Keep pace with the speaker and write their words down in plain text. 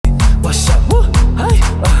Wash up, woo, hey,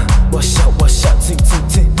 wash up, ting, ting,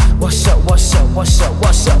 ting. Wash up, wash up, wash up,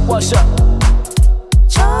 wash up, wash up.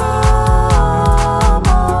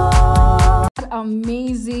 That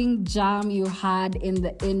amazing jam you had in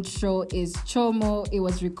the intro is Chomo. It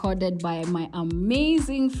was recorded by my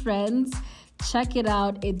amazing friends. Check it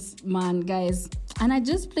out. It's, man, guys. And I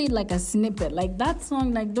just played like a snippet. Like that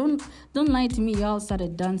song, like don't lie to me. Y'all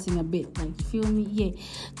started dancing a bit. Like, feel me? Yeah.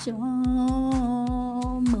 Chomo.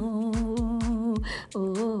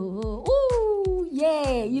 Oh, ooh,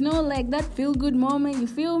 yeah. You know, like that feel good moment. You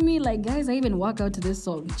feel me? Like, guys, I even walk out to this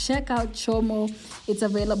song. Check out Chomo. It's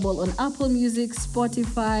available on Apple Music,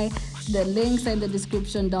 Spotify. The links are in the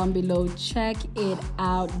description down below. Check it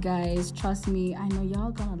out, guys. Trust me. I know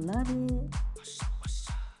y'all gonna love it.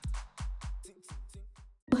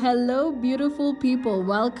 Hello, beautiful people.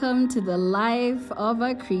 Welcome to the Life of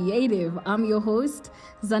a Creative. I'm your host,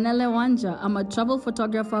 Zanele Wanja. I'm a travel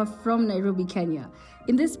photographer from Nairobi, Kenya.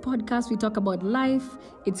 In this podcast, we talk about life,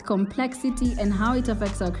 its complexity, and how it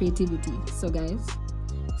affects our creativity. So, guys,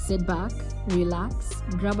 sit back, relax,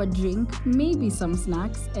 grab a drink, maybe some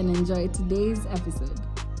snacks, and enjoy today's episode.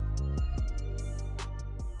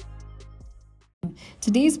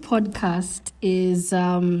 Today's podcast is,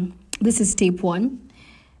 this is tape 1.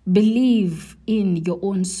 Believe in your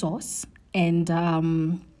own source. And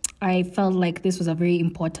I felt like this was a very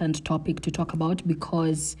important topic to talk about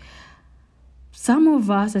because some of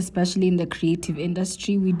us, especially in the creative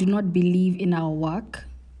industry, we do not believe in our work,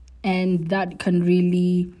 and that can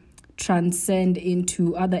really transcend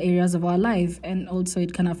into other areas of our life, and also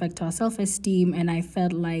it can affect our self-esteem. And I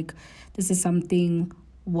felt like this is something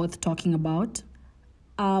worth talking about.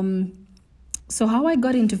 So how I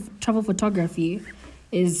got into travel photography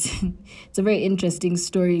is it's a very interesting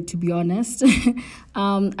story, to be honest.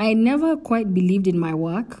 I never quite believed in my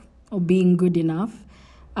work or being good enough.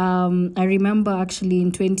 I remember actually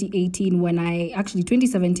in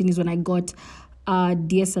 2017 is when I got a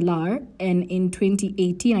DSLR, and in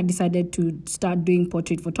 2018 I decided to start doing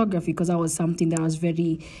portrait photography because that was something that I was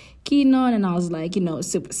very keen on, and I was like,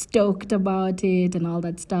 super stoked about it and all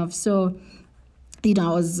that stuff. So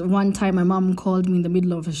one time my mom called me in the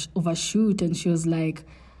middle of a shoot, and she was like,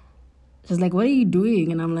 what are you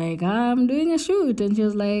doing? And I'm like, I'm doing a shoot. And she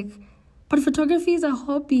was like, but photography is a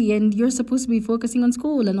hobby and you're supposed to be focusing on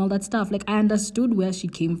school and all that stuff. Like, I understood where she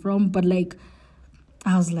came from, but like,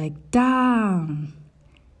 I was like, damn.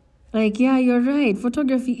 Like, yeah, you're right.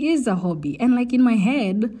 Photography is a hobby. And like in my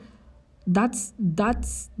head, that's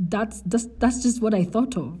just what I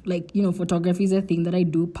thought of. Like, photography is a thing that I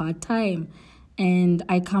do part-time. And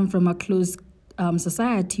I come from a close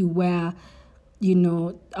society where,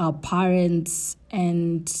 our parents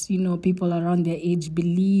and, people around their age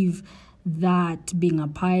believe that being a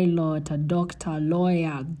pilot, a doctor, a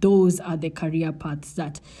lawyer, those are the career paths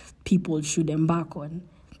that people should embark on,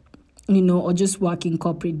 or just work in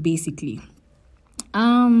corporate, basically.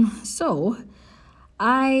 So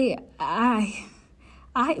every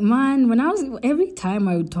time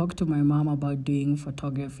I would talk to my mom about doing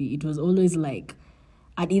photography, it was always like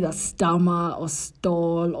I'd either stammer or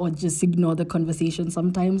stall or just ignore the conversation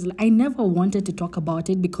sometimes. I never wanted to talk about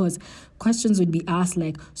it because questions would be asked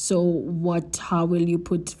like, so how will you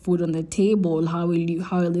put food on the table? How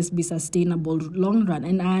will this be sustainable long run?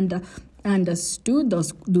 And I understood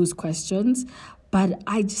those questions, but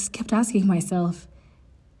I just kept asking myself,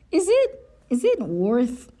 is it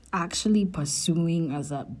worth actually pursuing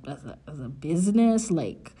as a business?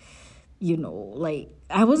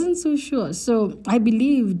 I wasn't so sure. So I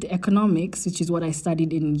believed economics, which is what I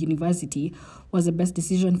studied in university, was the best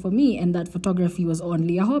decision for me, and that photography was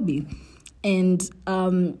only a hobby. And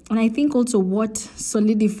I think also what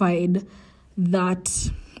solidified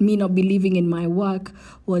that me not believing in my work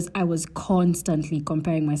was I was constantly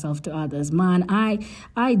comparing myself to others. Man, I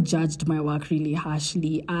judged my work really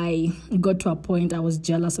harshly. I got to a point I was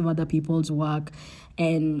jealous of other people's work,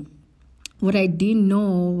 and what I didn't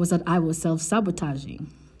know was that I was self-sabotaging,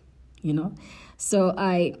 So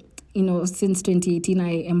since 2018,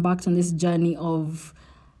 I embarked on this journey of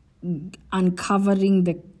uncovering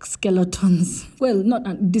the skeletons. Well,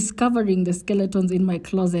 not discovering the skeletons in my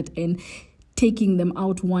closet and taking them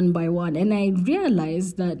out one by one. And I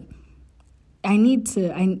realized that I need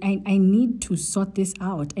to sort this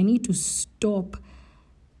out. I need to stop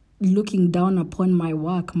looking down upon my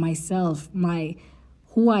work, myself,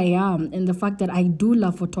 who I am, and the fact that I do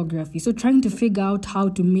love photography. So trying to figure out how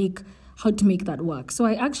to make that work. So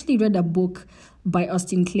I actually read a book by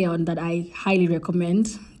Austin Kleon that I highly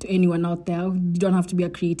recommend to anyone out there. You don't have to be a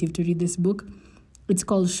creative to read this book. It's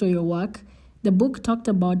called Show Your Work. The book talked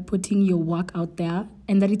about putting your work out there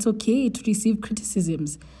and that it's okay to receive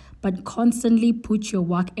criticisms, but constantly put your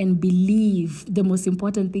work and believe. The most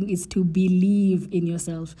important thing is to believe in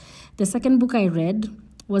yourself. The second book I read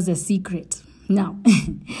was The Secret. Now,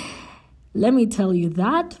 let me tell you,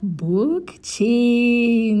 that book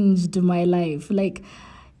changed my life. Like,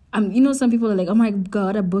 some people are like, oh my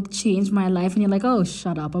God, a book changed my life. And you're like, oh,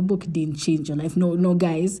 shut up. A book didn't change your life. No,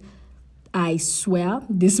 guys. I swear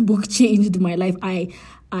this book changed my life. I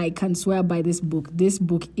can swear by this book. This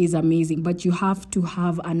book is amazing, but you have to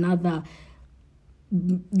have another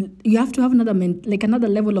another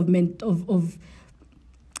level of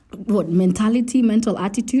mentality, mental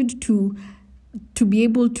attitude to be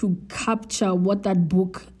able to capture what that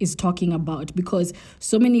book is talking about, because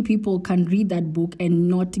so many people can read that book and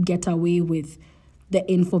not get away with the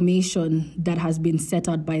information that has been set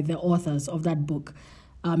out by the authors of that book.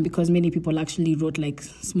 Because many people actually wrote like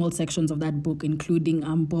small sections of that book, including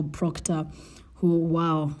Bob Proctor, who,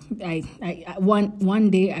 wow,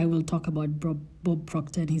 one day I will talk about Bob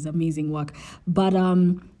Proctor and his amazing work. But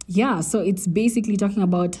so it's basically talking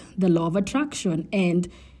about the law of attraction, and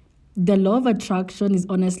the law of attraction is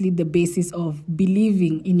honestly the basis of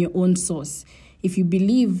believing in your own source. If you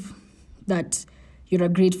believe that you're a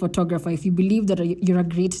great photographer, if you believe that you're a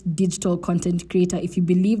great digital content creator, if you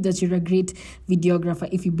believe that you're a great videographer,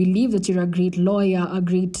 if you believe that you're a great lawyer, a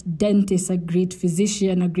great dentist, a great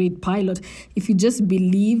physician, a great pilot, if you just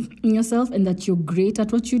believe in yourself and that you're great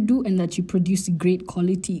at what you do and that you produce great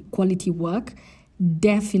quality work,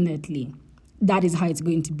 definitely that is how it's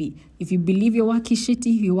going to be. If you believe your work is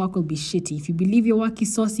shitty, your work will be shitty. If you believe your work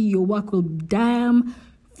is saucy, your work will damn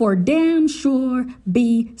sure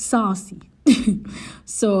be saucy.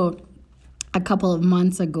 So a couple of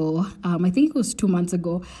months ago, I think it was 2 months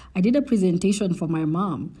ago, I did a presentation for my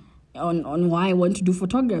mom on why I want to do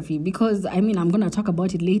photography, because I'm going to talk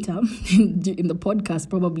about it later in the podcast,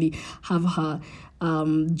 probably have her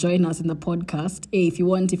join us in the podcast. Hey, if you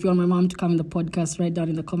want my mom to come in the podcast, write down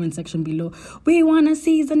in the comment section below, we want to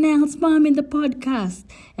see Zanelle's mom in the podcast.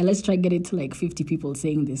 And let's try get it to like 50 people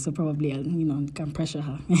saying this. So probably, can pressure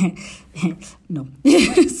her. No.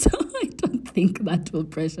 So I don't think that will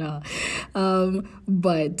pressure her.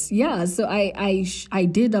 But yeah, so I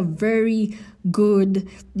did a very good,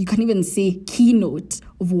 you can even say keynote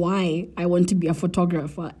of why I want to be a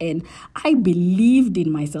photographer, and I believed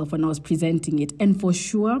in myself when I was presenting it. And for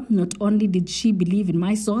sure, not only did she believe in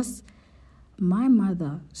my source, my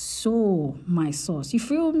mother saw my source. You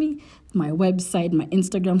feel me? My website, my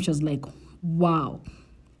Instagram, she was like, wow,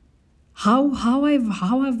 how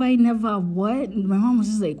have I never, what? My mom was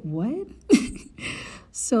just like, what?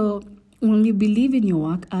 So when you believe in your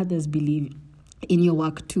work, others believe in your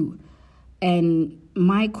work too. And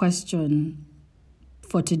my question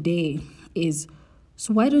for today is,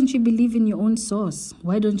 so why don't you believe in your own source?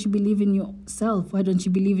 Why don't you believe in yourself? Why don't you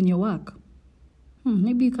believe in your work?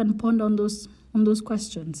 Maybe you can ponder on those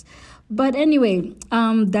questions. But anyway,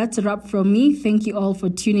 that's a wrap from me. Thank you all for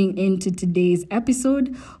tuning in to today's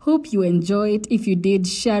episode. Hope you enjoyed. If you did,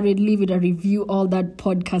 share it, leave it a review, all that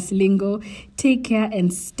podcast lingo. Take care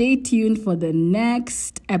and stay tuned for the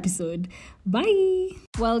next episode. Bye.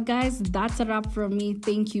 Well, guys, that's a wrap from me.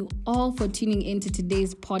 Thank you all for tuning into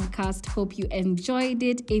today's podcast. Hope you enjoyed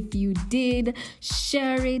it. If you did,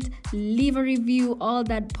 share it, leave a review, all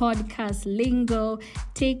that podcast lingo.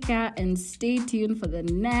 Take care and stay tuned for the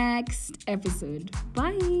next episode.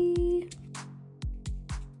 Bye.